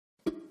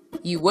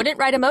You wouldn't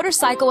ride a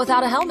motorcycle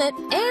without a helmet,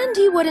 and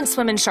you wouldn't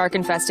swim in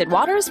shark-infested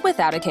waters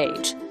without a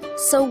cage.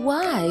 So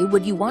why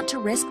would you want to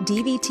risk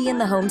DVT in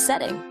the home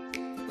setting?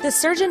 The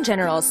Surgeon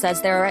General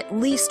says there are at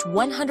least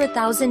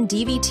 100,000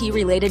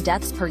 DVT-related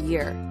deaths per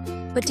year.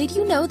 But did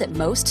you know that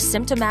most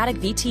symptomatic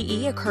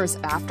VTE occurs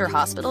after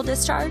hospital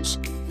discharge?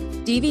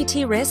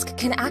 DVT risk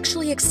can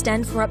actually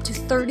extend for up to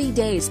 30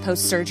 days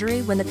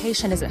post-surgery when the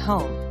patient is at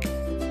home.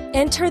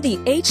 Enter the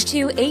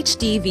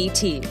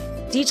H2HDVT,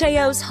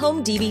 DJO's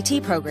home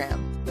DVT program.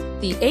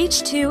 The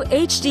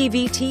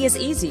H2HDVT is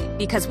easy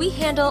because we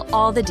handle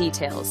all the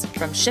details,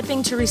 from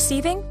shipping to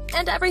receiving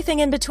and everything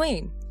in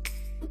between.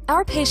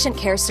 Our patient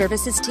care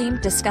services team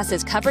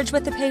discusses coverage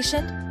with the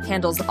patient,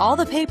 handles all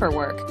the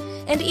paperwork,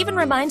 and even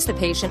reminds the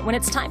patient when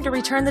it's time to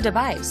return the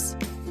device.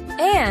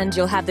 And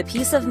you'll have the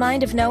peace of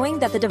mind of knowing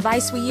that the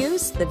device we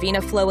use, the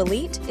VenaFlow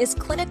Elite, is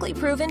clinically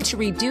proven to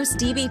reduce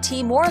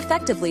DVT more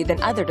effectively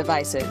than other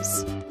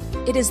devices.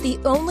 It is the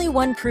only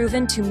one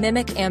proven to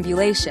mimic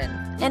ambulation,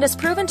 and is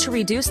proven to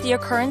reduce the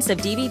occurrence of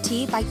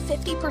DVT by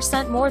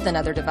 50% more than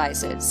other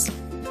devices.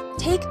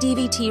 Take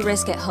DVT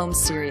risk at home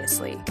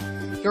seriously.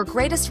 Your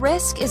greatest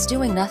risk is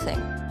doing nothing.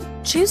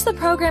 Choose the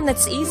program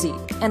that's easy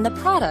and the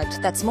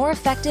product that's more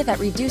effective at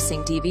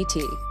reducing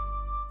DVT.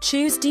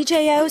 Choose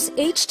DJO's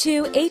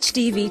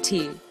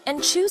H2HDVT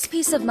and choose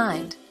peace of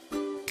mind.